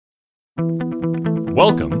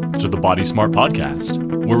Welcome to the Body Smart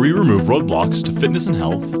Podcast, where we remove roadblocks to fitness and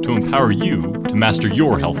health to empower you to master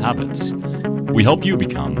your health habits. We help you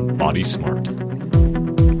become body smart.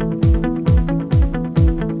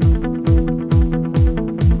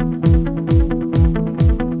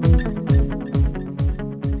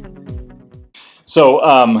 So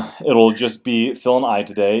it'll just be Phil and I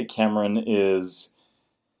today. Cameron did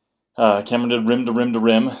rim to rim to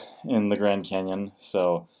rim in the Grand Canyon,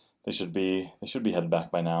 so they should be headed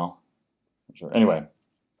back by now. I'm sure. Anyway,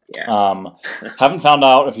 Yeah. Haven't found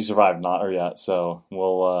out if he survived or not yet, so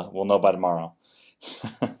we'll know by tomorrow.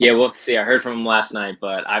 Yeah, we'll see. I heard from him last night,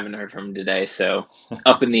 but I haven't heard from him today, so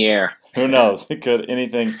up in the air. Who knows?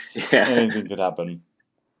 Anything Yeah. could happen.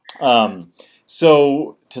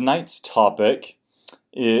 So tonight's topic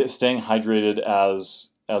is staying hydrated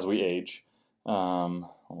as we age. Hold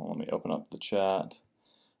on, let me open up the chat.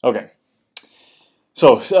 Okay.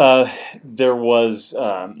 So there was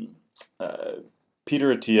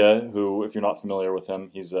Peter Attia, who, if you're not familiar with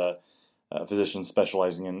him, he's a physician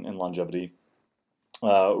specializing in longevity,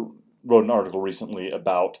 wrote an article recently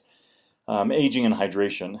about aging and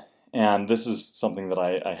hydration. And this is something that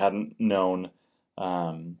I hadn't known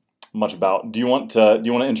much about. Do you want to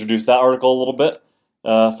introduce that article a little bit,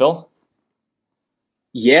 Phil?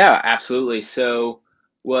 Yeah, absolutely. So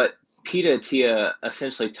what Peter Attia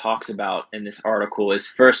essentially talks about in this article is,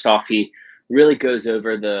 first off, he really goes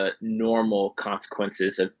over the normal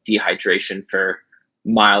consequences of dehydration for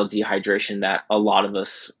mild dehydration that a lot of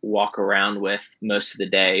us walk around with most of the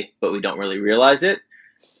day, but we don't really realize it.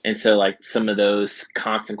 And so like some of those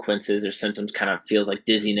consequences or symptoms kind of feels like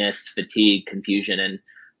dizziness, fatigue, confusion, and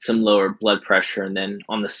some lower blood pressure. And then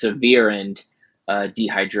on the severe end,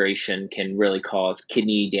 dehydration can really cause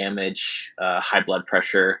kidney damage, high blood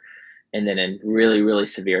pressure, and then in really, really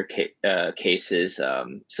severe cases,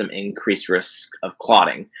 some increased risk of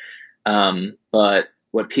clotting. But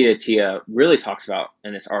what Peter Attia really talks about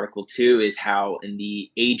in this article too is how in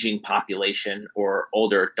the aging population or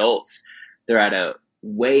older adults, they're at a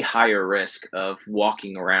way higher risk of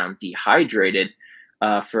walking around dehydrated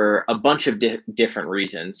for a bunch of different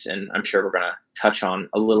reasons. And I'm sure we're going to touch on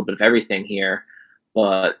a little bit of everything here.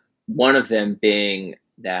 But one of them being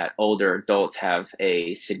that older adults have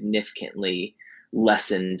a significantly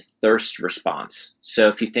lessened thirst response. So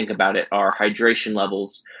if you think about it, our hydration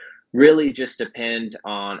levels really just depend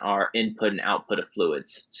on our input and output of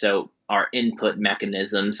fluids. So our input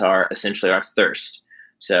mechanisms are essentially our thirst.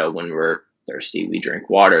 So when we're thirsty, we drink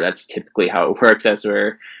water. That's typically how it works as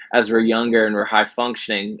we're younger and we're high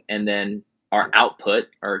functioning. And then our output,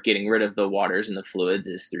 or getting rid of the waters and the fluids,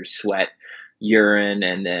 is through sweat, urine,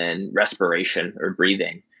 and then respiration or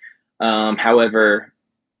breathing. However,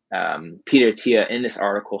 Peter Attia in this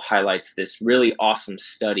article highlights this really awesome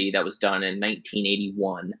study that was done in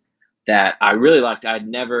 1981 that I really liked. I'd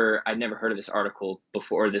never heard of this article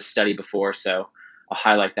before, this study before, so I'll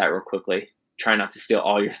highlight that real quickly. Try not to steal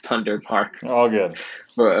all your thunder, Mark. All good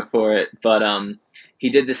for it, but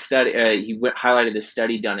he did this study. He highlighted this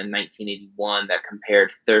study done in 1981 that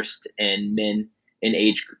compared thirst in men in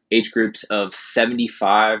age groups of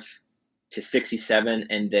 75 to 67,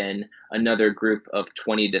 and then another group of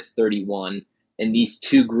 20 to 31. And these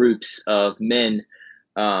two groups of men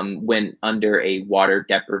went under a water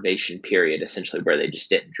deprivation period, essentially where they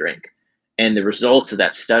just didn't drink. And the results of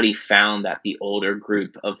that study found that the older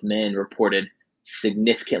group of men reported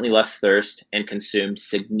significantly less thirst and consumed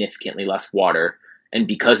significantly less water. And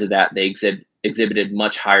because of that, they exhibited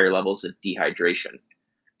much higher levels of dehydration.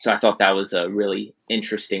 So I thought that was a really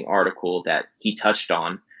interesting article that he touched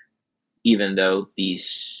on, even though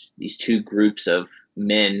these two groups of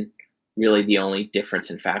men, really the only difference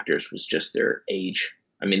in factors was just their age.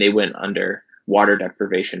 I mean, they went under water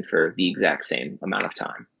deprivation for the exact same amount of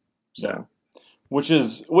time. So, which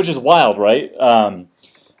is wild, right? And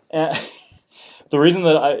the reason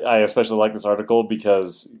that I especially like this article,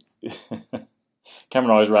 because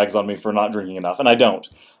Cameron always rags on me for not drinking enough, and I don't.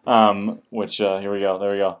 Which here we go.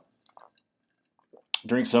 There we go.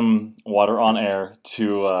 Drink some water on air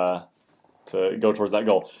to go towards that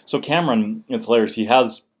goal. So Cameron, it's hilarious. He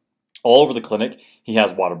has all over the clinic. He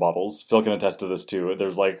has water bottles. Phil can attest to this too.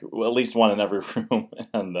 There's like at least one in every room,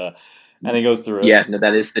 and he goes through it. Yeah, no,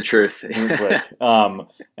 that is the truth. Quick.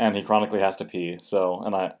 And he chronically has to pee. So,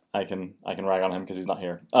 and I can rag on him because he's not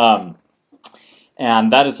here.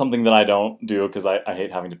 And that is something that I don't do because I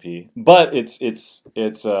hate having to pee. But it's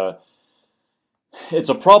a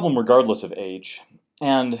problem regardless of age.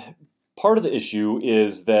 And part of the issue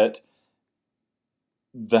is that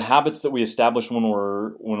the habits that we establish when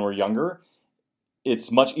we're younger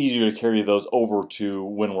it's much easier to carry those over to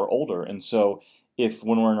when we're older. And so if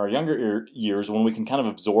when we're in our younger years, when we can kind of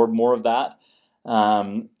absorb more of that,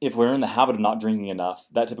 if we're in the habit of not drinking enough,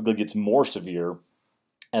 that typically gets more severe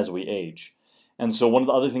as we age. And so one of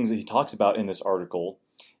the other things that he talks about in this article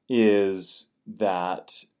is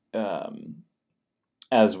that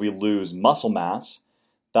as we lose muscle mass,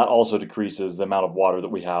 that also decreases the amount of water that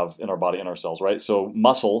we have in our body and our cells, right? So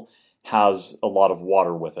muscle has a lot of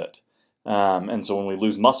water with it. And so when we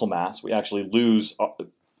lose muscle mass, we actually lose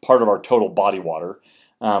part of our total body water,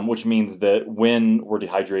 which means that when we're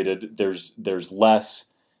dehydrated, there's less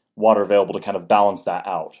water available to kind of balance that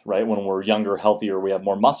out, right? When we're younger, healthier, we have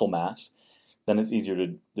more muscle mass, then it's easier to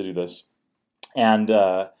do this. And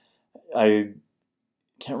I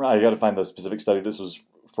can't remember, I got to find the specific study this was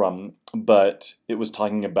from, but it was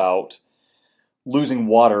talking about losing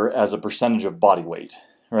water as a percentage of body weight,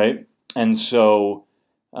 right? And so,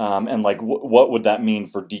 and like, what would that mean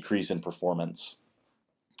for decrease in performance?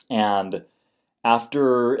 And at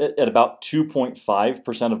about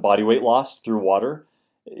 2.5% of body weight loss through water,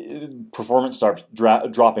 performance starts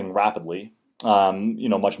dropping rapidly.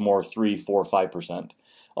 Much more 3, 4, 5%.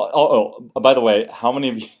 By the way, how many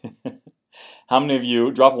of you, how many of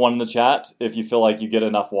you drop one in the chat if you feel like you get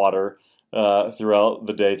enough water throughout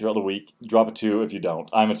the day, throughout the week? Drop a 2 if you don't.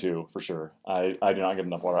 I'm a 2 for sure. I do not get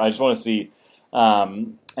enough water. I just want to see,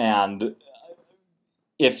 and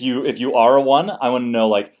if you are a 1, I want to know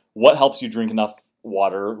like what helps you drink enough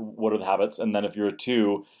water. What are the habits? And then if you're a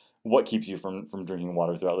 2, what keeps you from drinking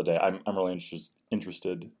water throughout the day? I'm really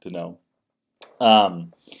interested to know.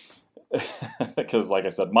 Because like I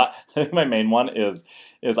said, my main one is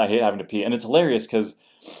I hate having to pee, and it's hilarious because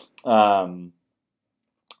on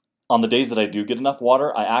the days that I do get enough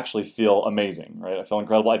water, I actually feel amazing, right? I feel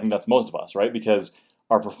incredible. I think that's most of us, right? Because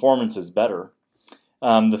our performance is better.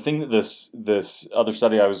 The thing that this other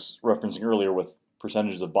study I was referencing earlier with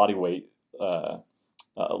percentages of body weight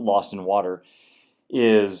lost in water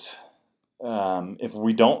is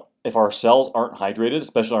if our cells aren't hydrated,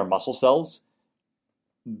 especially our muscle cells,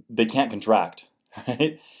 they can't contract,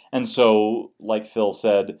 right? And so, like Phil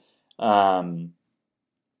said, in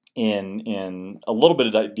a little bit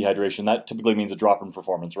of dehydration, that typically means a drop in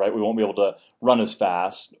performance, right? We won't be able to run as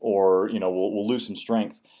fast, or we'll lose some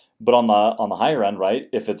strength. But on the higher end, right,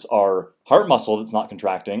 if it's our heart muscle that's not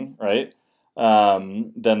contracting, right,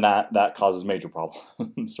 then that causes major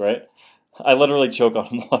problems, right? I literally choke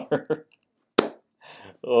on water.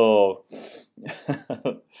 Oh,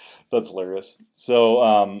 that's hilarious. So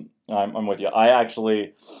I'm with you. I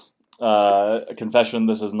actually, a confession,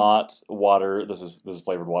 this is not water. This is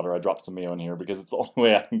flavored water. I dropped some Mio in here because it's the only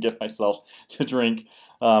way I can get myself to drink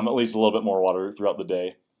at least a little bit more water throughout the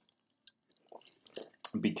day,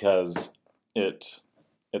 because it's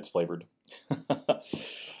flavored.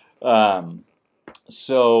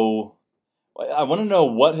 So I want to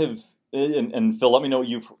know and Phil, let me know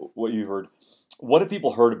what you've heard. What have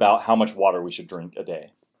people heard about how much water we should drink a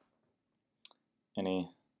day? Any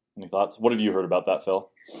thoughts? What have you heard about that, Phil?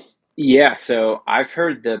 Yeah, so I've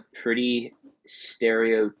heard the pretty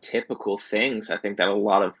stereotypical things. I think that a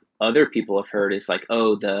lot of other people have heard is like,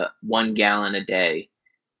 oh, the 1 gallon a day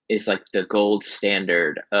is like the gold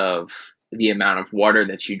standard of the amount of water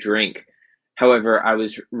that you drink. However, I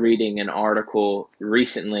was reading an article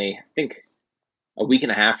recently, I think a week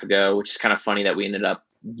and a half ago, which is kind of funny that we ended up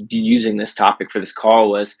using this topic for this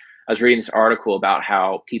call. I was reading this article about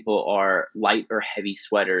how people are light or heavy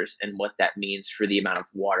sweaters and what that means for the amount of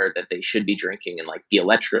water that they should be drinking, and like the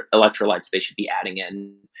electrolytes they should be adding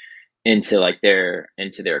into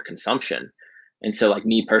their consumption. And so like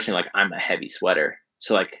me personally, like I'm a heavy sweater.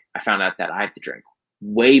 So like I found out that I have to drink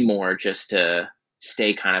way more just to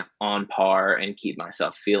stay kind of on par and keep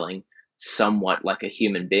myself feeling somewhat like a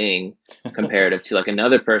human being, comparative to like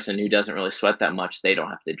another person who doesn't really sweat that much. They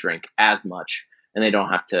don't have to drink as much, and they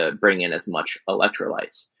don't have to bring in as much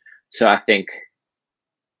electrolytes. So I think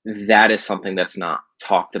that is something that's not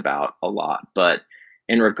talked about a lot. But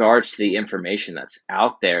in regards to the information that's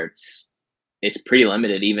out there, it's pretty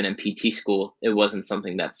limited. Even in PT school, it wasn't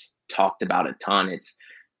something that's talked about a ton. It's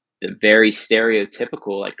the very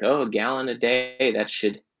stereotypical, like, oh, a gallon a day, that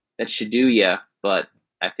should do ya. But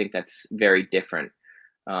I think that's very different,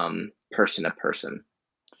 person to person.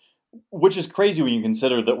 Which is crazy when you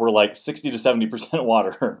consider that we're like 60 to 70%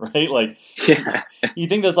 water, right? Like, Yeah. you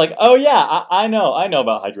think that's like, oh yeah, I know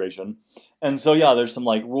about hydration. And so yeah, there's some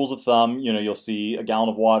like rules of thumb. You'll see a gallon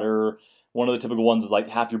of water. One of the typical ones is like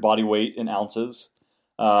half your body weight in ounces.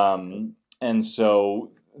 And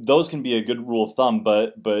so those can be a good rule of thumb.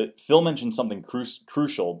 But Phil mentioned something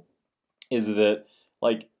crucial, is that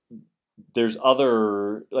like there's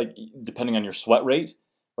other, like, depending on your sweat rate,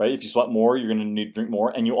 right? If you sweat more, you're going to need to drink more,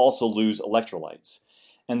 and you also lose electrolytes.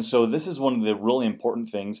 And so this is one of the really important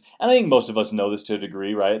things, and I think most of us know this to a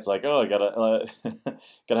degree, right? It's like, oh, I gotta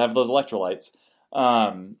gotta have those electrolytes.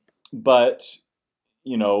 But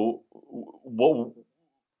you know what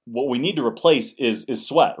we need to replace is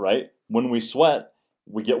sweat, right? When we sweat,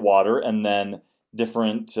 we get water, and then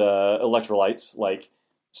different electrolytes like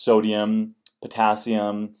sodium,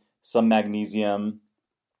 potassium, some magnesium,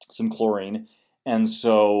 some chlorine. And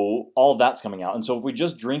so all of that's coming out. And so if we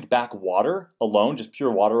just drink back water alone, just pure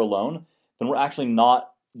water alone, then we're actually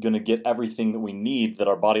not going to get everything that we need that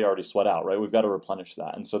our body already sweat out, right? We've got to replenish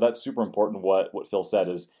that. And so that's super important. What Phil said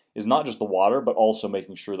is not just the water, but also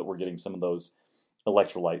making sure that we're getting some of those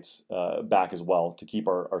electrolytes back as well to keep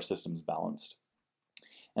our systems balanced.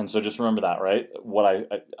 And so just remember that, right? What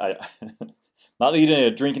I not that you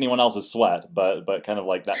didn't drink anyone else's sweat, but kind of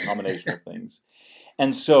like that combination of things.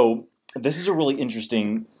 And so this is a really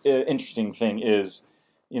interesting thing is,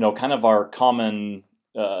 kind of our common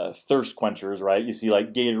thirst quenchers, right? You see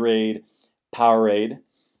like Gatorade, Powerade,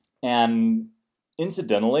 and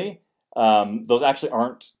incidentally, those actually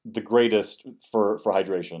aren't the greatest for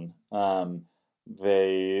hydration.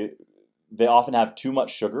 They often have too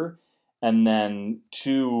much sugar and then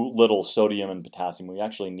too little sodium and potassium. We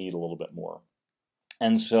actually need a little bit more.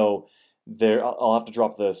 And so there, I'll have to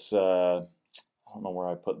drop this. I don't know where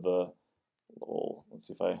I put the little. Let's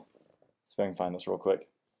see if I can find this real quick.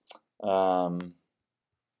 Oh,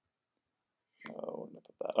 where did I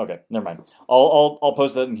put that? Okay, never mind. I'll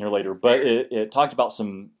post that in here later. But it talked about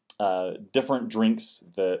some different drinks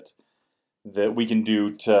that we can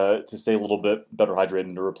do to stay a little bit better hydrated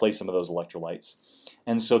and to replace some of those electrolytes.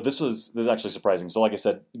 And so this is actually surprising. So like I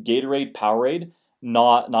said, Gatorade, Powerade,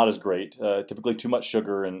 not as great. Typically too much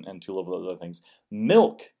sugar and too little of those other things.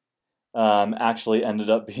 Milk actually ended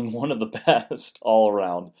up being one of the best all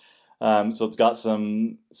around. So it's got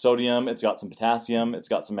some sodium, it's got some potassium, it's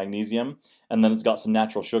got some magnesium, and then it's got some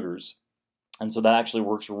natural sugars. And so that actually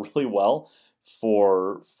works really well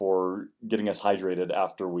for getting us hydrated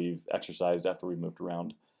after we've exercised, after we've moved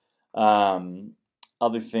around.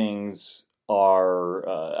 Other things are,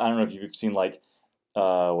 I don't know if you've seen like,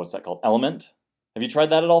 what's that called? Element. Have you tried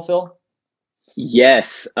that at all, Phil?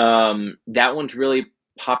 Yes, that one's really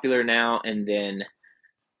popular now. And then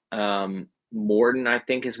Morden, I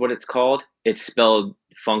think, is what it's called. It's spelled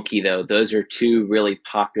funky though. Those are two really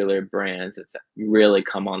popular brands that's really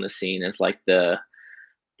come on the scene as like the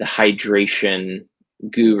hydration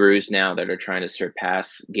gurus now that are trying to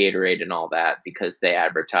surpass Gatorade and all that because they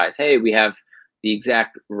advertise, hey, we have the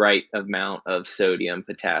exact right amount of sodium,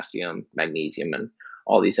 potassium, magnesium, and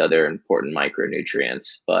all these other important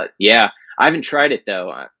micronutrients. But yeah, I haven't tried it though.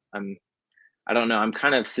 I don't know. I'm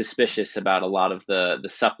kind of suspicious about a lot of the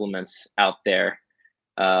supplements out there,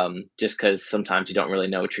 just because sometimes you don't really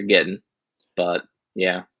know what you're getting. But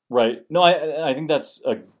yeah, Right. No, I think that's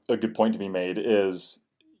a good point to be made is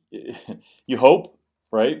you hope,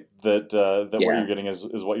 right, that what yeah, you're getting is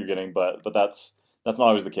what you're getting, but that's not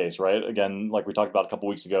always the case, right? Again, like we talked about a couple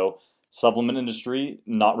weeks ago, supplement industry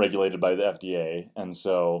not regulated by the FDA, and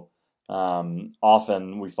so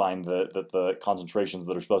often we find that the concentrations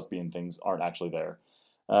that are supposed to be in things aren't actually there.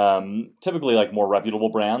 Typically, like more reputable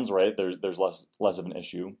brands, right? There's less of an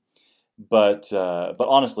issue, but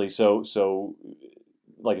honestly, so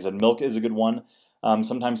like I said, milk is a good one.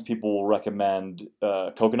 Sometimes people will recommend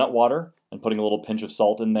coconut water and putting a little pinch of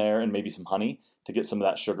salt in there and maybe some honey to get some of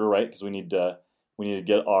that sugar, right? Because we need to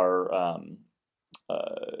get uh,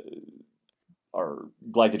 our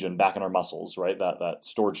glycogen back in our muscles, right? That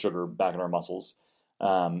stored sugar back in our muscles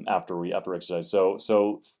after exercise.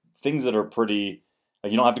 So things that are pretty,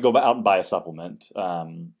 like you don't have to go out and buy a supplement.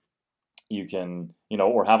 You can,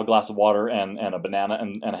 or have a glass of water and a banana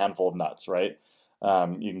and a handful of nuts, right?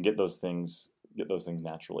 You can get those things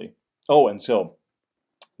naturally. Oh, and so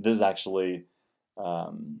this is actually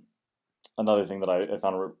another thing that I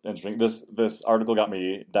found interesting. This article got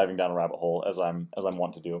me diving down a rabbit hole as I'm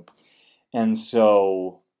wont to do. And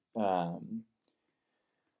so when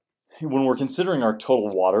we're considering our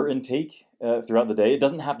total water intake throughout the day, it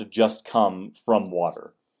doesn't have to just come from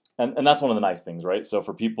water. And that's one of the nice things, right? So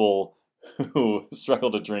for people who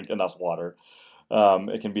struggle to drink enough water,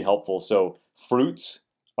 it can be helpful. So fruits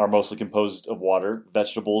are mostly composed of water.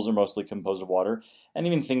 Vegetables are mostly composed of water. And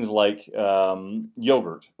even things like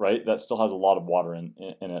yogurt, right? That still has a lot of water in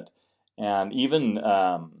it. And even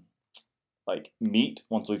like meat,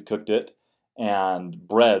 once we've cooked it, and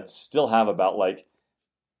breads still have about like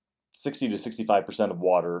 60 to 65% of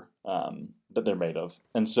water that they're made of.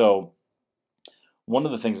 And so one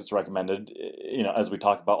of the things that's recommended, as we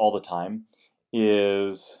talk about all the time,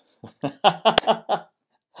 is I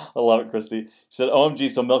love it, Christy. She said, "OMG,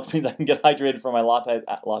 so milk means I can get hydrated for my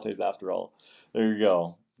lattes after all." There you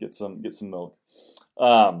go. Get some milk.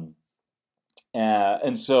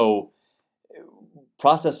 And so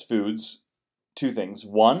processed foods, two things.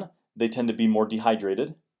 One, they tend to be more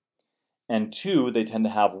dehydrated, and two, they tend to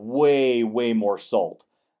have way, way more salt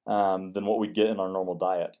than what we'd get in our normal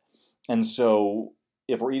diet. And so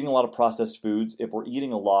if we're eating a lot of processed foods, if we're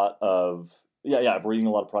eating a lot of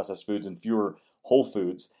processed foods and fewer whole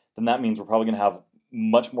foods, then that means we're probably going to have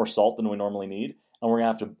much more salt than we normally need, and we're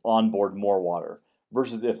going to have to onboard more water.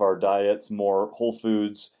 Versus if our diet's more whole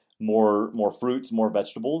foods, more fruits, more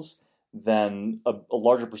vegetables, then a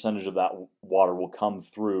larger percentage of that water will come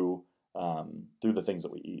through the things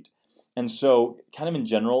that we eat. And so kind of in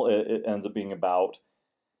general, it ends up being about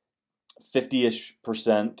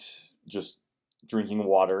 50-ish% just drinking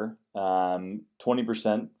water,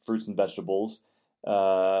 20% fruits and vegetables,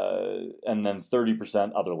 and then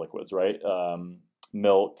 30% other liquids, right?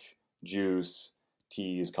 Milk, juice,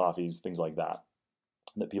 teas, coffees, things like that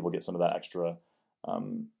people get some of that extra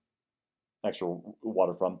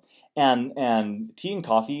water from. And tea and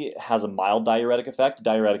coffee has a mild diuretic effect.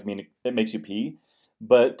 Diuretic meaning it makes you pee,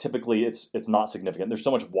 but typically it's not significant. There's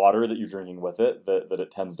so much water that you're drinking with it that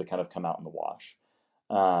it tends to kind of come out in the wash.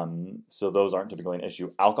 So those aren't typically an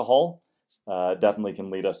issue. Alcohol definitely can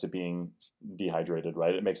lead us to being dehydrated,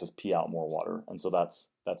 right? It makes us pee out more water, and so that's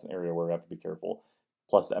an area where we have to be careful.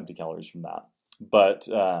 Plus the empty calories from that. But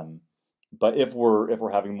if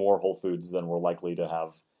we're having more whole foods, then we're likely to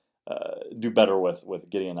have do better with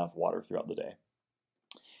getting enough water throughout the day.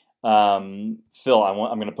 Phil,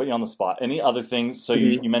 I'm going to put you on the spot. Any other things? So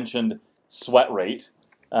you mentioned sweat rate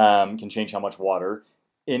can change how much water.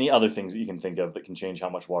 Any other things that you can think of that can change how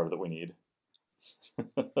much water that we need?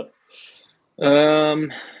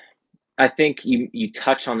 I think you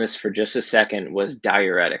touched on this for just a second, was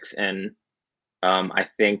diuretics, and I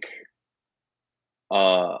think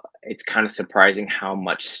it's kind of surprising how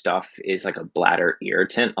much stuff is like a bladder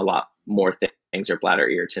irritant. A lot more things are bladder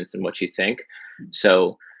irritants than what you think.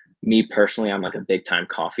 So me personally, I'm like a big time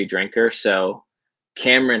coffee drinker. So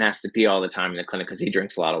Cameron has to pee all the time in the clinic because he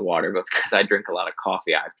drinks a lot of water, but because I drink a lot of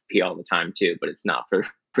coffee, I have to pee all the time too, but it's not for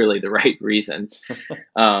really the right reasons.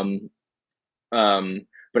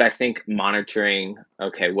 But I think monitoring,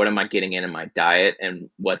 okay, what am I getting in my diet and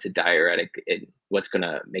what's a diuretic, what's going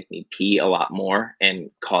to make me pee a lot more and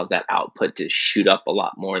cause that output to shoot up a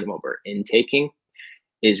lot more than what we're intaking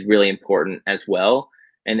is really important as well.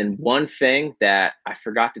 And then one thing that I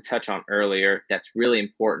forgot to touch on earlier that's really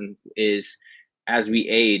important is as we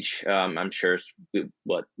age, I'm sure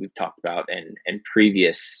what we've talked about in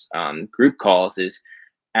previous group calls is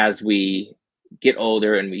as we get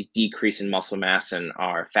older and we decrease in muscle mass and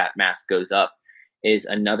our fat mass goes up is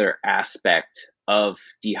another aspect of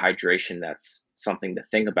dehydration. That's something to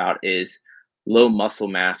think about is low muscle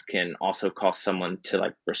mass can also cause someone to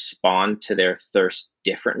like respond to their thirst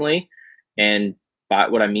differently. And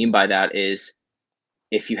what I mean by that is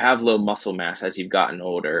if you have low muscle mass as you've gotten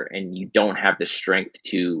older and you don't have the strength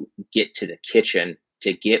to get to the kitchen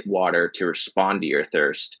to get water to respond to your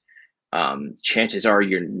thirst, chances are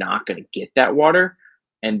you're not going to get that water,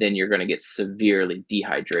 and then you're going to get severely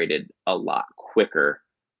dehydrated a lot quicker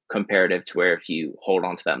comparative to where if you hold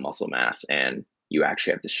on to that muscle mass and you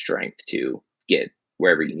actually have the strength to get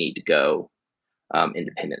wherever you need to go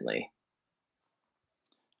independently.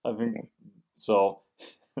 I think so.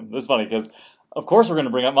 It's funny because of course we're going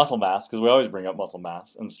to bring up muscle mass because we always bring up muscle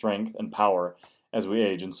mass and strength and power as we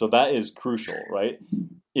age, and so that is crucial, right?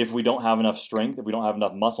 If we don't have enough strength, if we don't have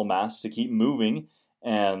enough muscle mass to keep moving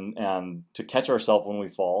and to catch ourselves when we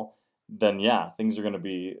fall, then yeah, things are going to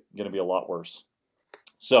be a lot worse.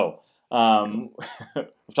 So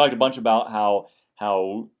we've talked a bunch about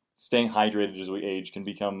how staying hydrated as we age can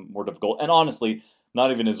become more difficult, and honestly,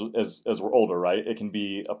 not even as we're older, right? It can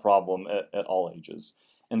be a problem at all ages.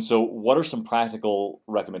 And so, what are some practical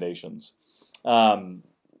recommendations?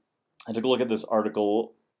 I took a look at this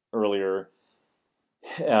article earlier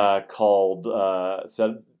called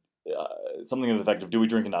said something to the effect of "Do we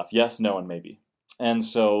drink enough? Yes, no, and maybe." And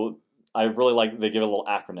so I really like they give a little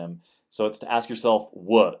acronym. So it's to ask yourself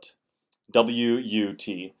what,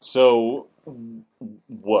 W-U-T. So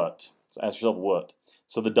what? So ask yourself what.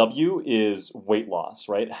 So the W is weight loss,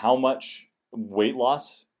 right? How much weight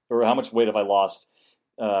loss or how much weight have I lost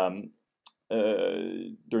during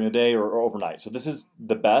the day or overnight? So this is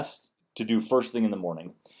the best to do first thing in the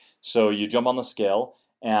morning. So you jump on the scale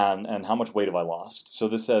and how much weight have I lost? So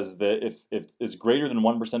this says that if it's greater than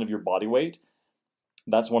 1% of your body weight,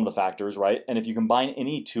 That's one of the factors, right? And if you combine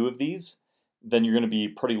any two of these, then you're going to be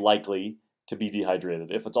pretty likely to be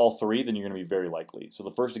dehydrated. If it's all three, then you're going to be very likely. So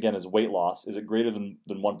the first, again, is weight loss. Is it greater than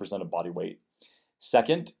 1% of body weight?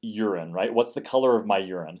 Second, urine, right? What's the color of my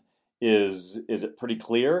urine? Is it pretty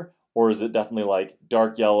clear, or is it definitely like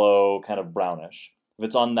dark yellow, kind of brownish? If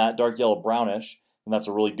it's on that dark yellow brownish, then that's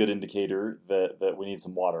a really good indicator that we need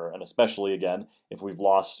some water. And especially, again, if we've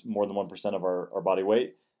lost more than 1% of our body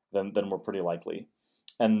weight, then we're pretty likely.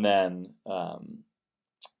 And then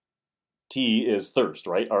T is thirst,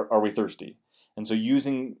 right? Are we thirsty? And so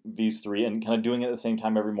using these three and kind of doing it at the same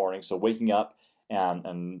time every morning, so waking up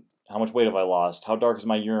and how much weight have I lost, how dark is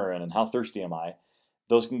my urine, and how thirsty am I,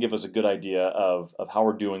 those can give us a good idea of how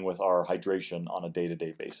we're doing with our hydration on a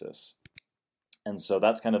day-to-day basis. And so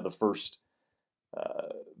that's kind of the first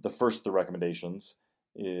of the recommendations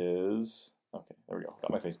is, okay, there we go,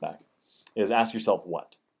 got my face back, is ask yourself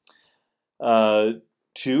what.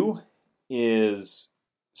 2 is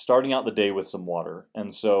starting out the day with some water.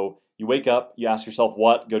 And so you wake up, you ask yourself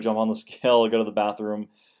what, go jump on the scale, go to the bathroom,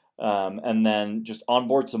 and then just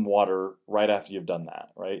onboard some water right after you've done that,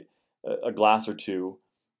 right? A glass or two,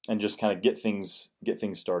 and just kind of get things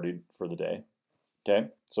started for the day. Okay,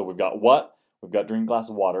 so we've got what, we've got drinking a glass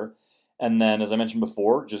of water, and then as I mentioned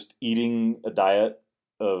before, just eating a diet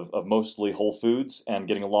of mostly whole foods and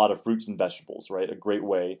getting a lot of fruits and vegetables, right? A great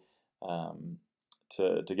way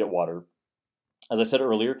to get water. As I said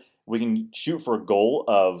earlier, we can shoot for a goal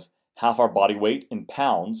of half our body weight in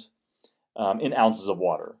pounds in ounces of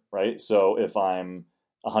water, right? So if I'm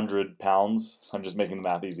 100 pounds, I'm just making the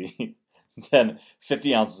math easy, then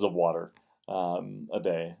 50 ounces of water a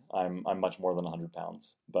day. I'm much more than 100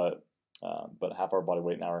 pounds, but half our body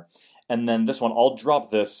weight an hour. And then this one, I'll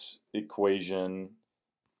drop this equation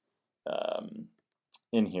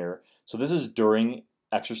in here. So this is during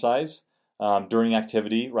exercise, during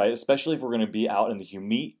activity, right? Especially if we're going to be out in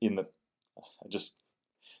the just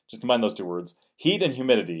combine those two words, heat and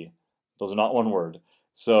humidity. Those are not one word.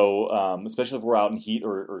 So especially if we're out in heat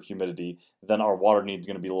or humidity, then our water needs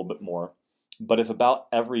going to be a little bit more. But if about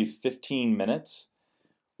every 15 minutes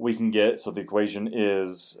we can get, so the equation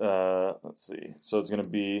is, let's see, so it's going to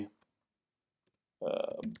be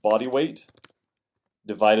body weight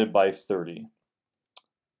divided by 30.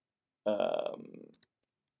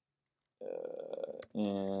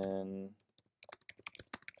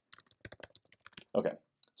 Okay,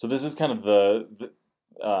 so this is kind of this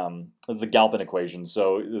is the Galpin equation.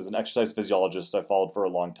 So there's an exercise physiologist I followed for a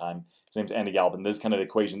long time. His name's Andy Galpin. This is kind of the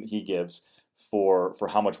equation that he gives for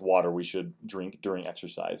how much water we should drink during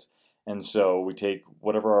exercise. And so we take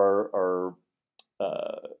whatever our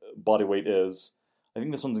body weight is. I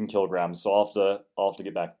think this one's in kilograms, so I'll have to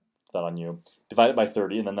get back to that on you. Divide it by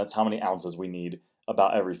 30, and then that's how many ounces we need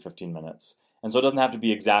about every 15 minutes. And so it doesn't have to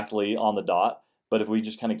be exactly on the dot, but if we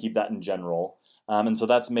just kind of keep that in general, and so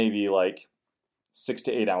that's maybe like 6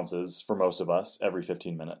 to 8 ounces for most of us every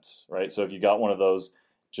 15 minutes, right? So if you got one of those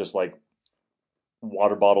just like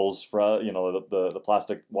water bottles for, the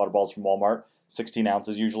plastic water bottles from Walmart, 16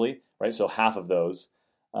 ounces usually, right? So half of those,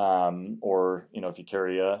 or if you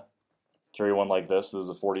carry one like this is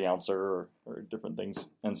a 40 ouncer or different things,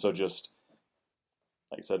 and so just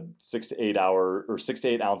like I said, 6 to 8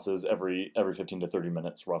 ounces every 15 to 30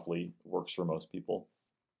 minutes roughly works for most people.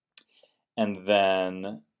 And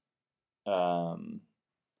then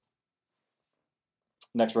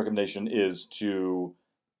next recommendation is to,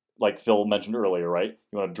 like Phil mentioned earlier, right?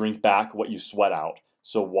 You want to drink back what you sweat out.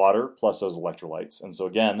 So water plus those electrolytes. And so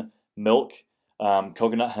again, milk,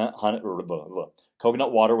 coconut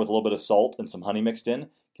water with a little bit of salt and some honey mixed in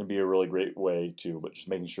can be a really great way too. But just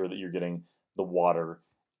making sure that you're getting the water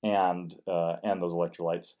and those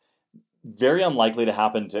electrolytes. Very unlikely to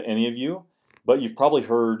happen to any of you, but you've probably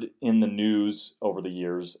heard in the news over the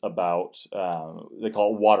years about, they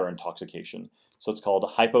call it water intoxication. So it's called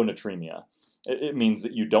hyponatremia. It means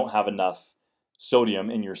that you don't have enough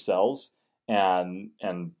sodium in your cells and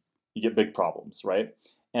you get big problems, right?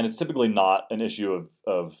 And it's typically not an issue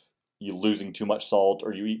of you losing too much salt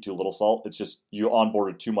or you eat too little salt. It's just you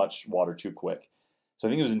onboarded too much water too quick. So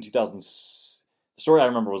I think it was in 2000. The story I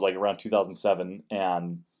remember was like around 2007,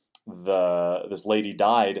 and this lady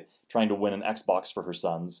died trying to win an Xbox for her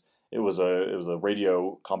sons. It was a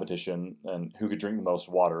radio competition and who could drink the most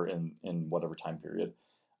water in whatever time period.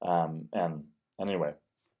 And anyway,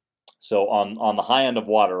 so on the high end of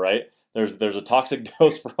water, right? There's a toxic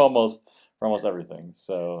dose for almost everything.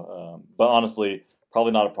 So, but honestly,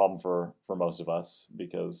 probably not a problem for most of us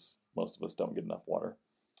because most of us don't get enough water.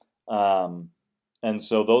 And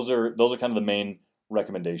so those are kind of the main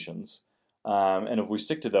recommendations. And if we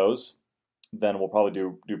stick to those, then we'll probably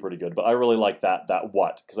do pretty good. But I really like that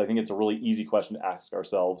what, because I think it's a really easy question to ask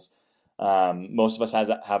ourselves. Most of us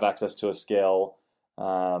have access to a scale.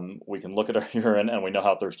 We can look at our urine and we know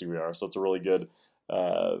how thirsty we are. So it's a really good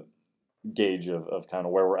gauge of kind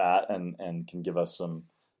of where we're at and can give us some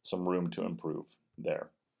room to improve there.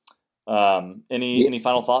 Any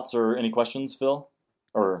final thoughts or any questions, Phil?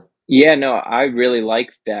 Or Yeah, no, I really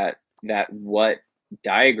like that what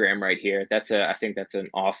diagram right here. I think that's an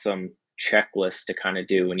awesome checklist to kind of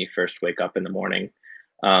do when you first wake up in the morning.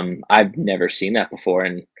 I've never seen that before,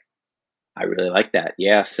 and I really like that.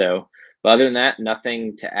 Yeah, so but other than that,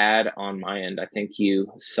 nothing to add on my end. I think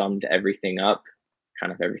you summed everything up,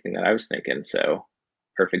 kind of everything that I was thinking. So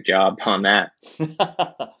perfect job on that.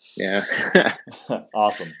 Yeah.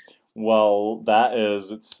 Awesome. Well,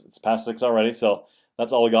 it's past 6 already, so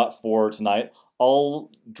that's all we got for tonight. I'll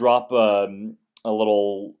drop a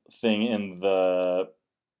little thing in the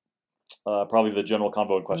probably the general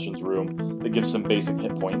convo and questions room that gives some basic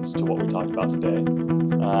hit points to what we talked about today.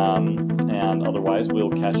 And otherwise,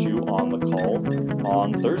 we'll catch you on the call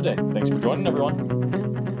on Thursday. Thanks for joining, everyone.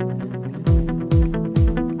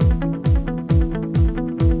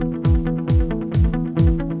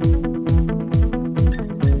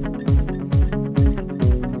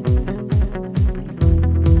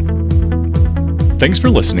 Thanks for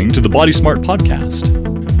listening to the Body Smart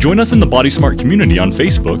podcast. Join us in the Body Smart community on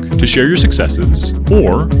Facebook to share your successes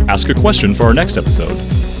or ask a question for our next episode.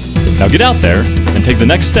 Now get out there and take the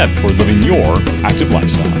next step toward living your active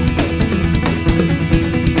lifestyle.